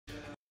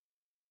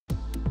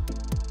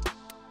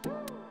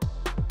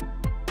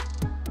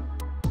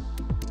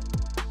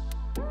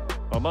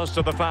Well, most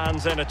of the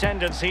fans in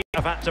attendance here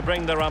have had to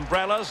bring their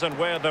umbrellas and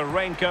wear their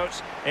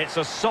raincoats. It's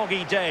a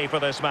soggy day for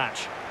this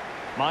match.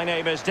 My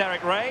name is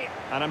Derek Ray,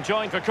 and I'm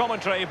joined for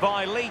commentary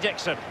by Lee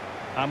Dixon.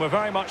 And we're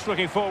very much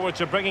looking forward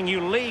to bringing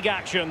you league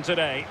action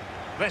today.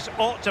 This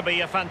ought to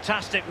be a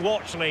fantastic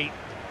watch, Lee.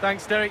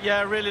 Thanks, Derek.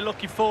 Yeah, really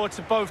looking forward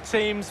to both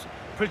teams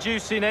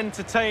producing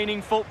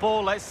entertaining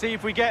football. Let's see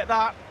if we get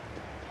that.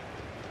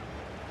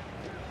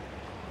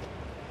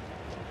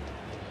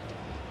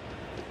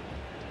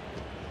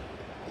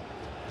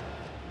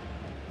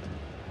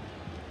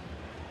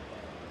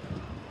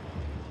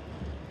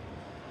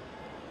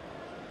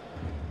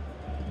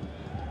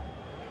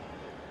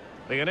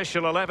 The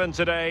initial 11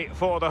 today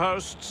for the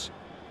hosts.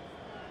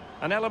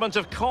 An element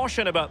of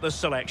caution about this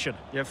selection.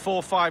 Yeah,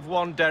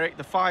 4-5-1, Derek.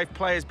 The 5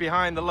 players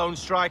behind the lone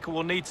striker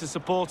will need to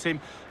support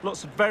him.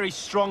 Lots of very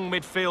strong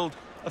midfield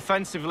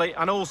offensively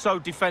and also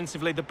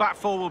defensively. The back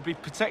four will be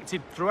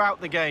protected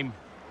throughout the game.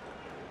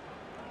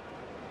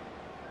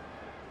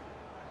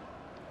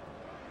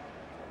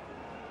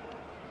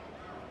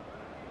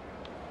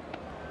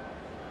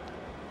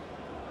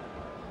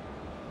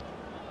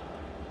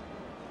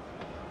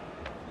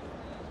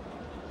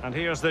 And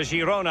here's the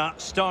Girona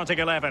starting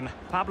 11.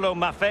 Pablo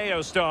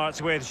Maffeo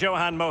starts with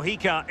Johan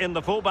Mojica in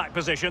the fullback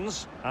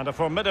positions. And a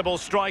formidable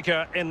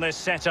striker in this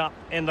setup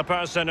in the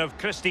person of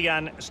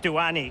Cristian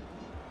Stuani.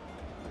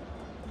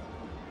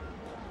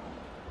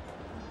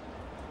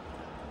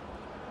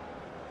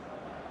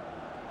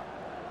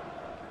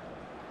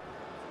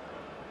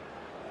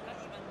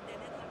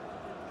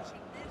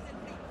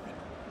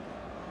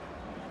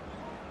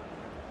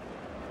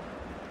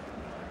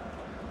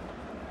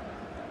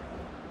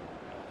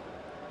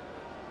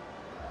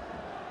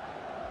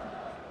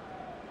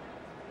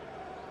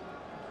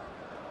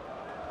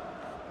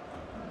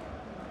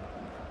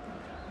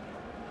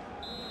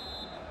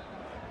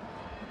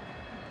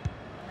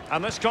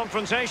 And this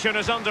confrontation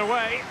is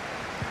underway.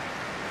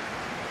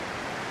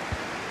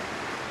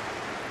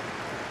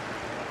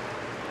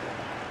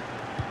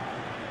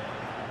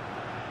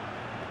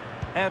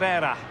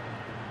 Herrera.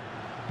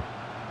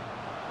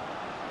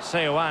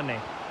 Seoane.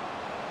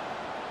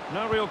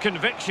 No real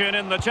conviction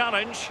in the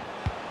challenge.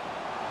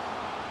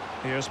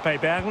 Here's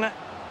Peybernes.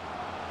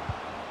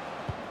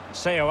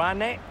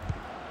 Seoane.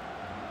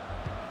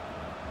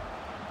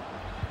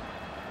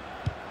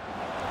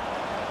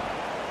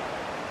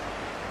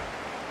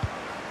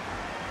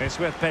 It's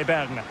with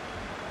Peybernes.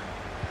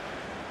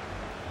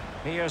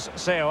 Here's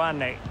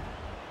Seoane.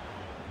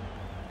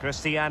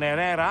 Cristian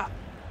Herrera.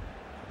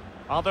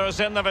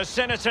 Others in the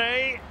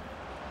vicinity.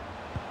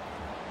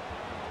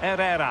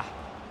 Herrera.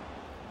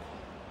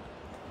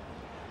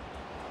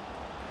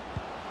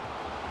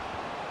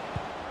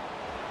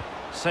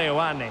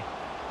 Seoane.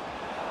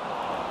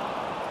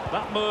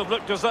 That move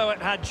looked as though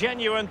it had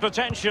genuine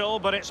potential,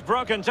 but it's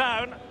broken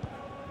down.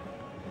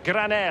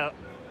 Granel.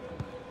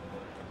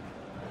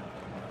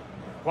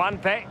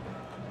 Juanpe.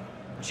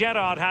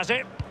 Gerrard has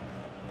it.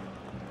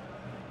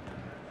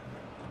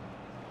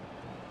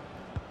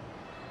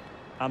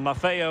 And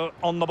Maffeo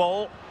on the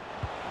ball.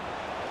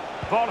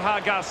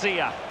 Borja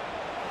Garcia.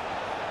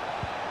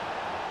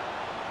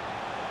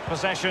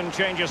 Possession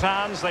changes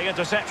hands, the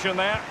interception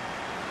there.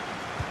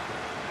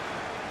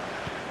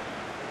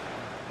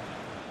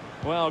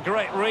 Well,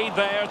 great read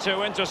there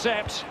to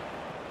intercept.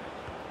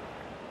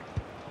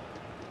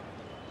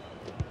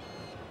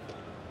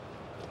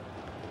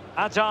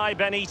 Adai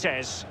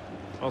Benitez.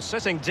 Well,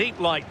 sitting deep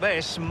like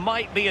this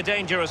might be a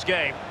dangerous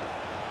game.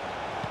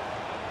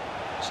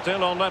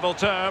 Still on level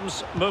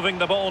terms, moving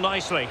the ball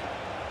nicely.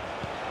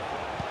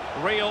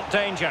 Real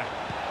danger.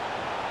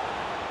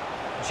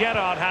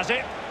 Gerrard has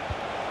it.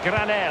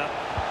 Granel.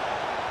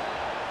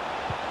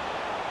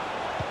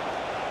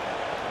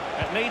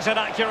 It needs an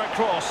accurate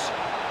cross.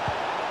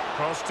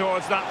 Cross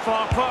towards that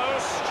far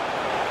post.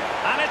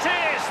 And it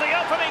is the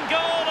opening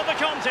goal of the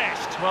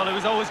contest. Well, it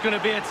was always going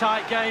to be a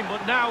tight game,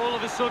 but now all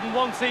of a sudden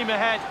one team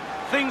ahead.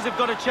 Things have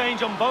got to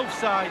change on both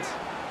sides.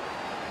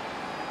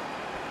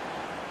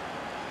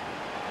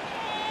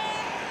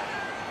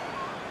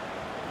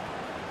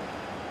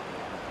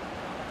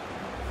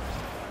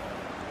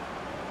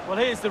 Well,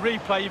 here's the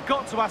replay. You've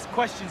got to ask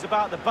questions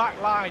about the back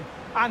line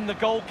and the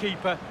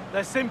goalkeeper.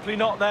 They're simply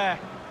not there.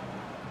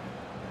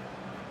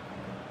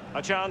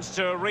 A chance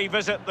to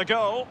revisit the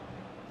goal.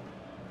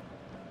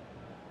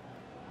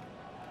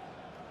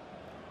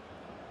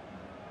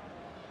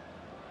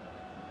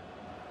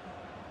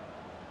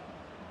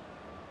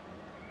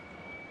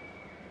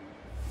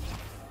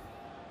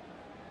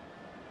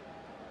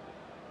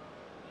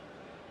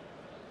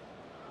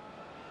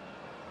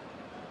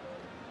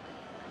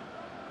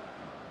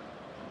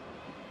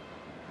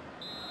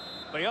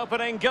 The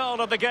opening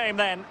goal of the game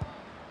then.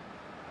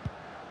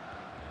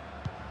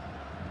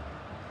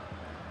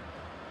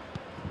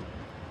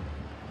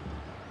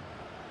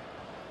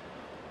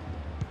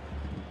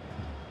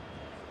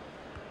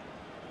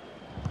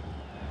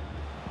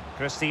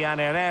 Cristian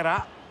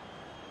Herrera.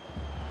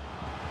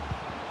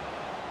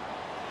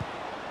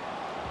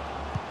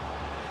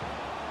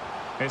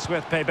 It's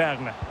with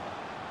Peybernes.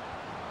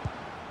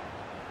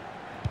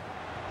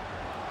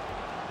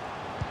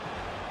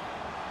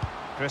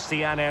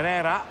 Christian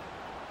Herrera.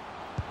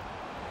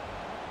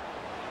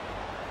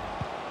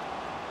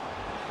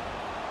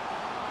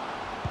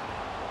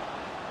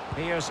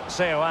 Here's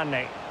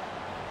Seoane.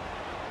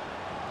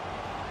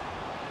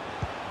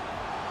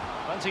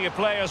 Plenty of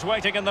players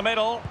waiting in the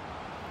middle.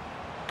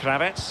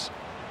 Kravitz.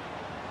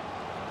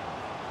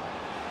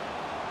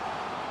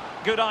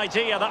 Good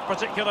idea, that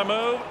particular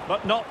move,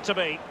 but not to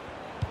be.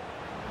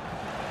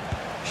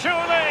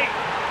 Surely!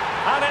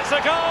 And it's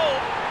a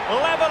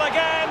goal! Level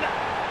again!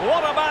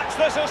 What a match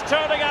this is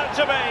turning out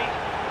to be!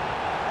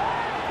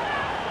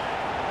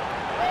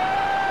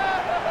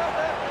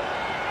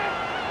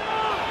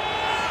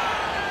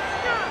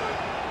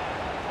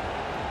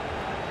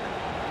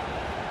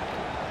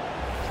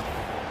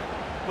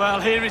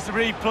 Well, here is the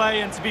replay,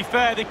 and to be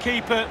fair, the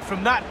keeper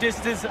from that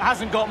distance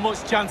hasn't got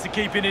much chance of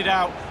keeping it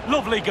out.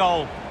 Lovely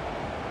goal.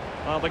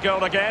 Well, the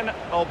goal again,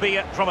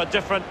 albeit from a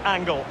different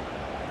angle.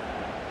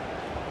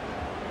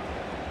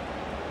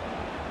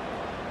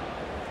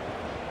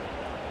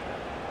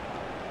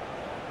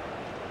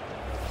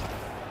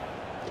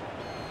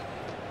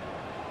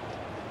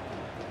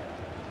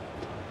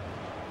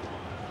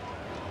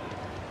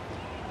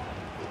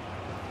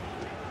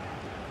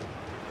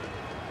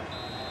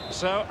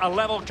 So, a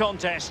level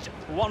contest,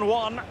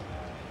 1-1.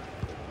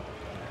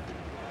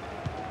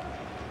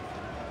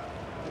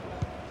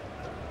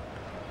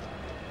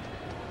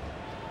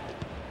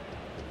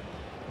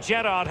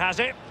 Gerrard has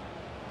it.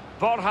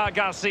 Borja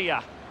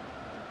Garcia.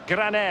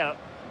 Granel.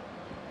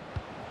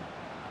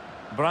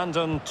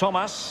 Brandon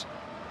Thomas.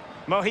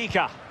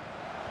 Mojica.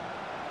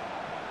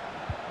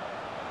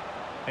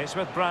 It's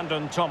with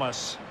Brandon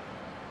Thomas.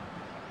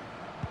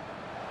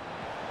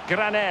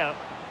 Granel.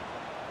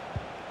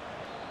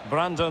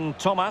 Brandon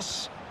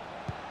Thomas.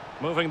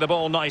 Moving the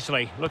ball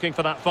nicely, looking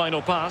for that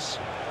final pass.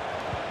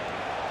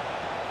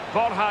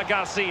 Borja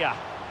Garcia.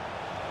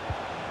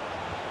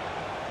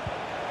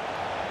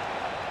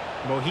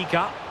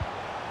 Mojica.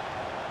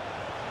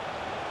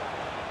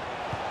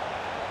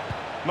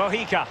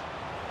 Mojica.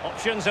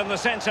 Options in the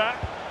centre.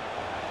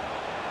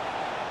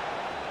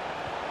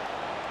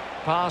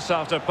 Pass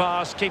after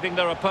pass, keeping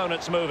their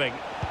opponents moving.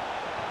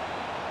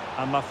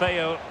 And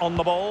Maffeo on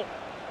the ball.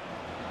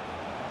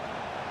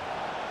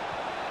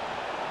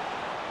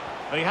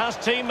 He has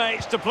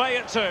teammates to play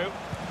it to.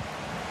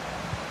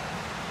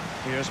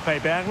 Here's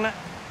Peybernes.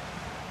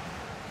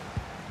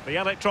 The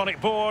electronic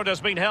board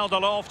has been held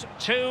aloft.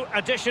 2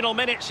 additional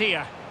minutes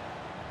here.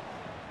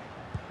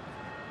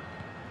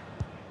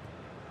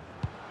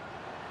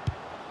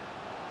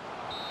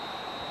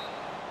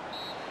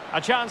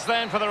 A chance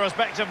then for the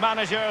respective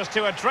managers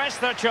to address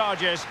their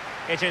charges.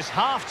 It is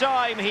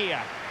half-time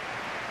here.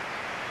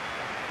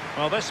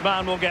 Well, this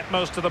man will get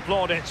most of the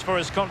plaudits for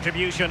his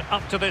contribution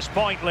up to this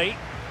point, Lee.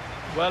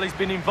 Well, he's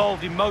been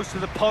involved in most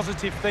of the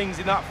positive things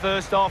in that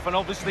first half, and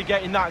obviously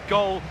getting that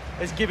goal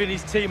has given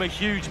his team a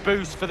huge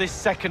boost for this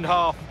second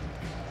half.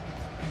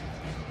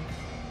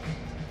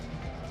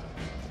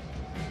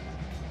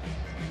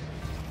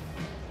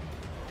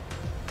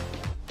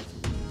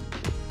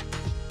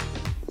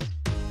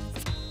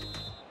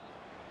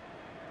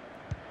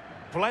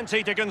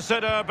 Plenty to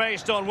consider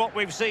based on what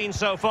we've seen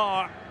so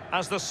far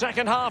as the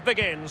second half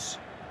begins.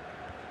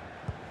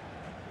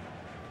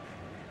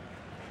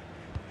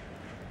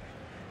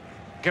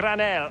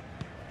 Granel.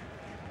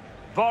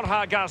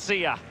 Borja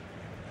Garcia.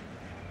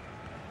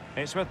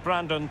 It's with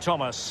Brandon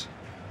Thomas.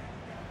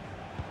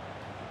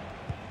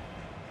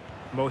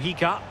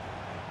 Mojica.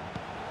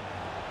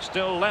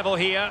 Still level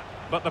here,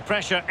 but the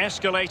pressure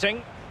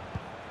escalating.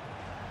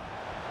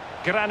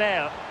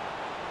 Granel.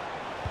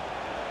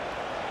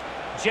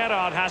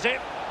 Gerrard has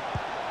it.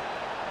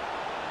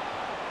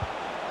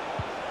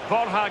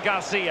 Borja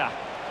Garcia.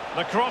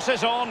 The cross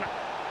is on.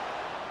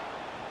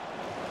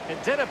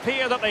 It did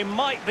appear that they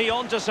might be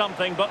onto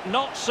something, but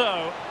not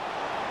so.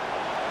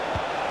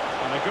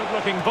 And a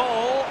good-looking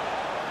ball.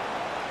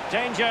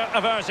 Danger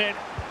averted.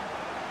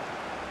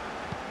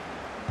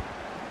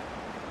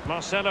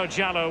 Marcelo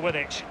Diallo with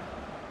it.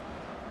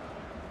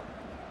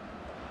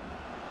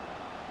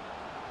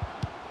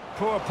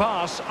 Poor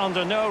pass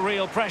under no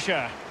real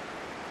pressure.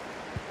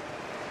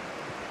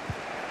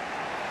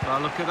 Well,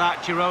 look at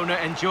that,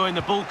 Girona enjoying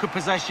the bulk of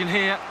possession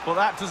here, but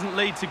that doesn't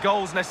lead to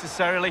goals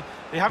necessarily.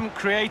 They haven't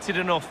created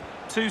enough.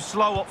 Too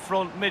slow up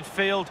front,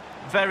 midfield,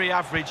 very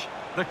average.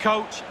 The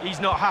coach,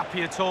 he's not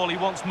happy at all. He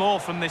wants more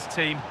from this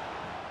team.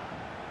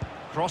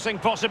 Crossing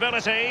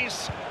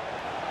possibilities.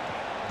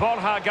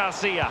 Borja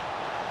Garcia.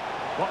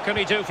 What can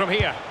he do from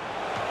here?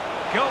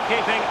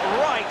 Goalkeeping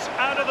right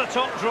out of the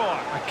top drawer.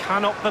 I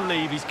cannot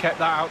believe he's kept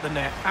that out the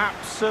net.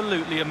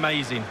 Absolutely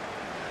amazing.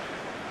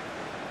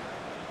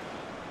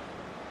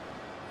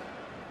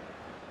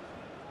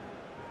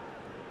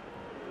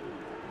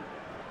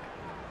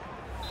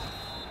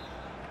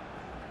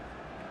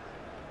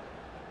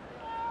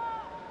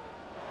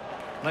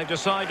 They've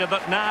decided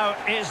that now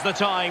is the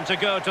time to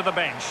go to the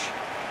bench.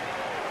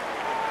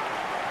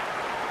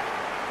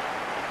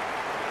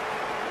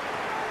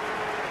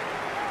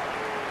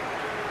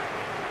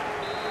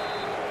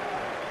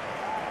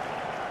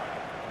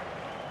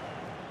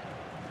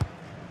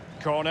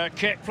 Corner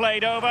kick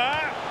played over.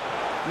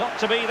 Not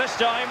to be this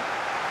time.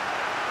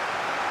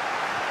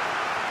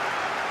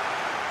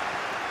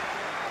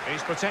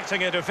 He's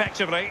protecting it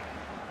effectively.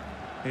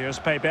 Here's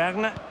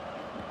Peybernes.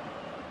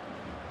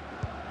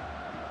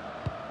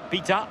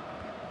 Pita.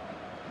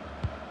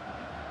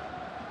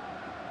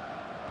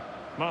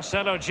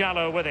 Marcelo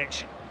Diallo with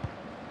it.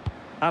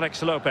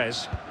 Alex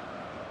Lopez.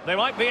 They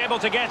might be able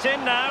to get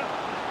in now.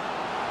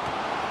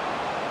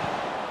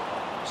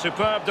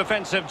 Superb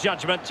defensive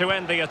judgment to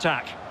end the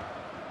attack.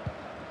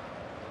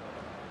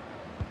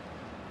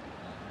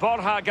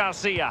 Borja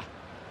Garcia.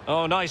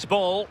 Oh, nice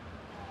ball.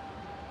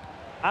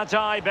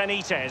 Adai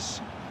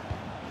Benitez.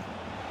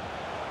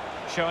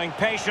 Showing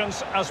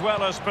patience as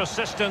well as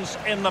persistence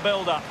in the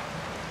build-up.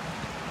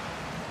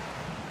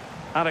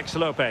 Alex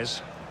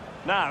Lopez.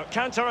 Now,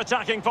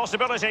 counter-attacking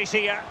possibilities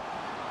here.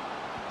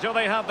 Do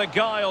they have the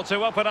guile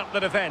to open up the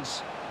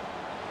defence?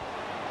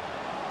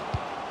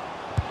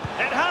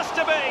 It has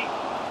to be!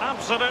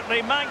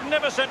 Absolutely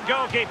magnificent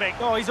goalkeeping.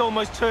 Oh, he's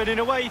almost turning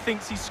away. He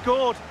thinks he's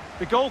scored.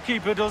 The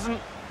goalkeeper doesn't.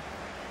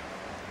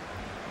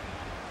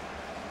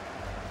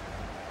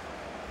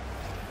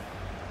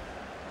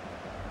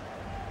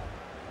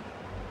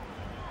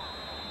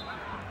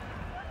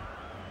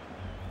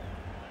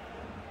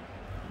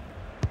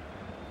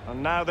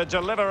 And now the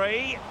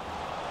delivery.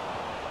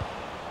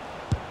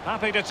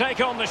 Happy to take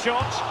on the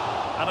shot.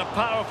 And a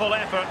powerful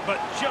effort, but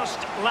just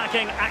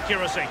lacking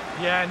accuracy.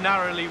 Yeah,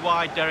 narrowly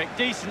wide, Derek.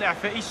 Decent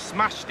effort. He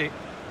smashed it.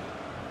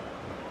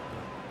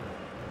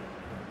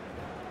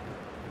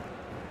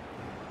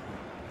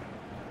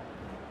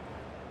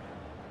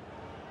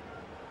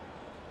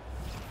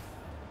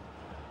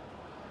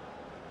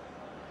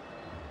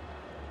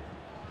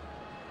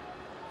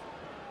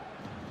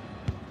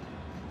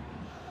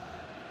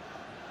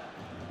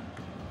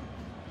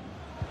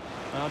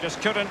 Well,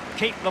 just couldn't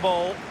keep the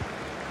ball.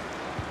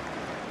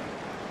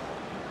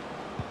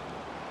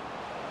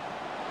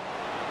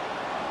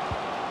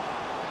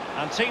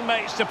 And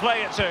teammates to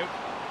play it to.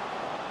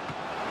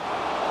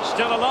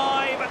 Still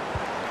alive.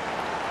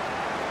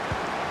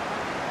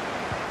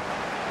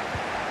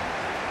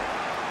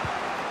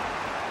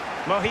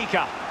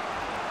 Mojica.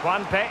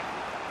 Juanpe.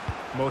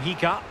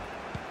 Mojica.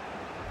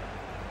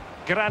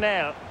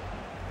 Granel.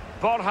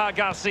 Borja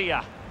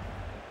Garcia.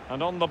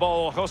 And on the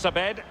ball,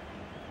 Josabed.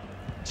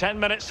 10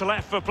 minutes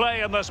left for play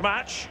in this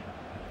match.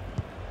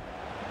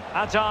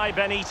 Adai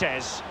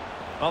Benitez.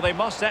 Well, they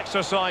must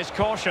exercise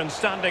caution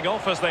standing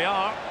off as they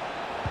are.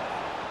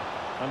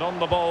 And on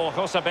the ball,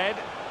 Josabed.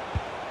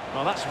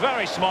 Well, that's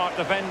very smart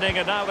defending,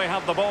 and now they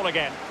have the ball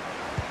again.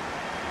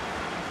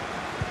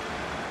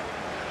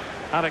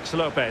 Alex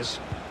Lopez.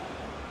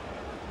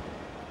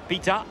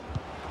 Pita.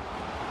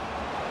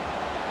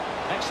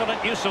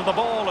 Excellent use of the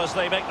ball as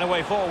they make their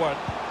way forward.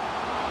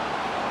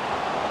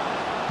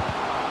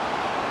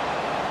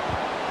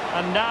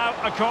 And now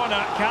a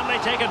corner. Can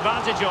they take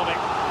advantage of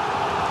it?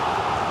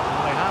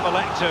 They have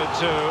elected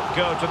to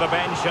go to the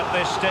bench at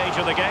this stage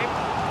of the game.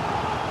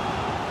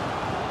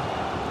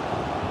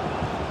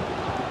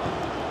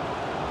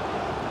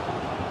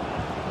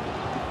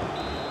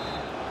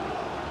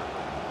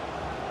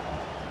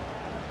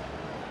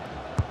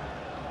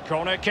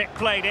 Corner kick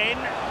played in.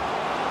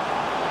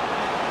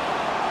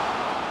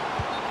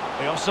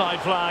 The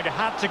offside flag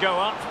had to go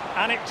up,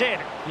 and it did.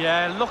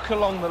 Yeah, look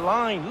along the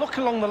line. Look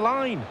along the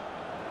line.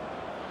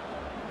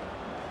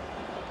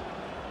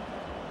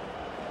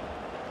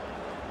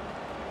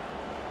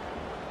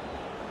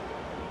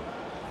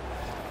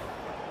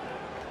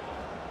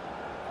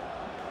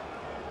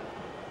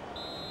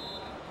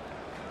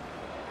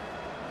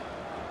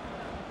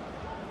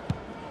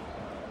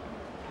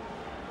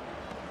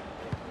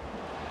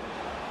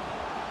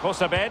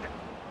 Josabed.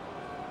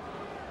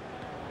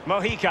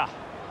 Mojica.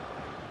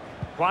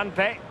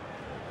 Juanpe.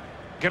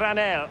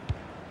 Granel.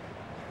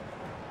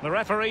 The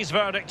referee's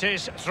verdict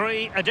is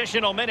 3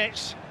 additional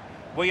minutes.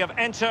 We have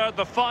entered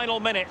the final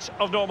minute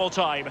of normal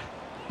time.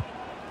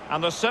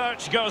 And the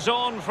search goes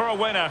on for a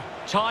winner.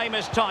 Time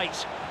is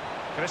tight.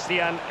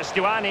 Christian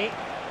Stuani.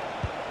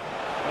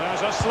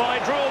 There's a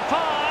slide rule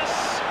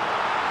pass.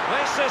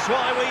 This is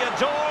why we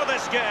adore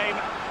this game.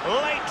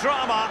 Late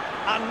drama,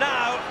 and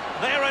now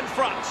they're in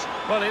front.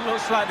 Well, it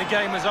looks like the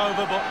game is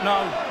over, but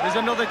no, there's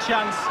another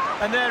chance.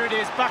 And there it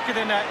is, back of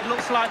the net. It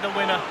looks like the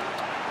winner.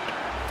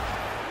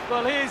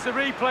 Well, here's the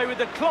replay with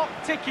the clock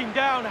ticking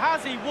down.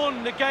 Has he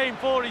won the game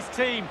for his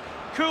team?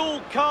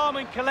 Cool, calm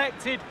and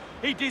collected.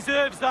 He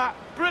deserves that.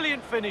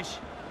 Brilliant finish.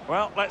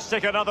 Well, let's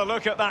take another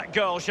look at that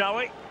goal, shall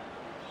we?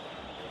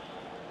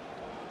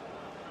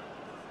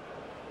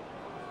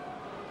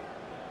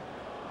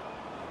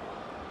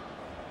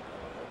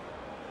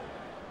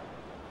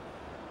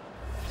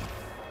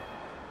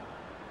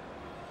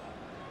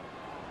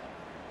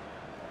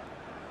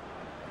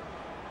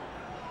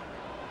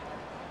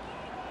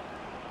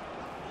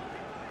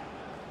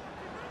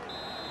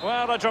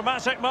 Well, a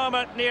dramatic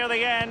moment near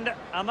the end,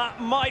 and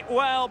that might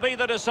well be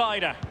the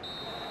decider.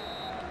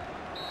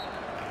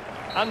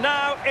 And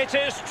now it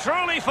is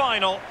truly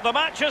final. The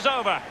match is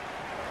over.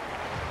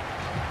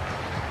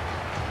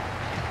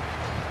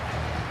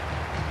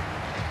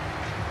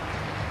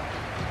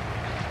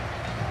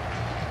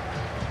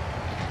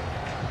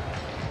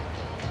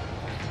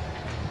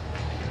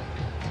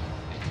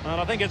 And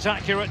I think it's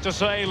accurate to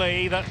say,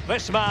 Lee, that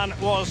this man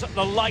was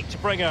the light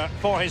bringer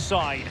for his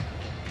side.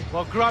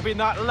 Well, grabbing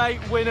that late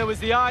winner was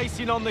the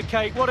icing on the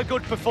cake. What a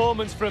good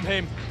performance from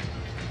him.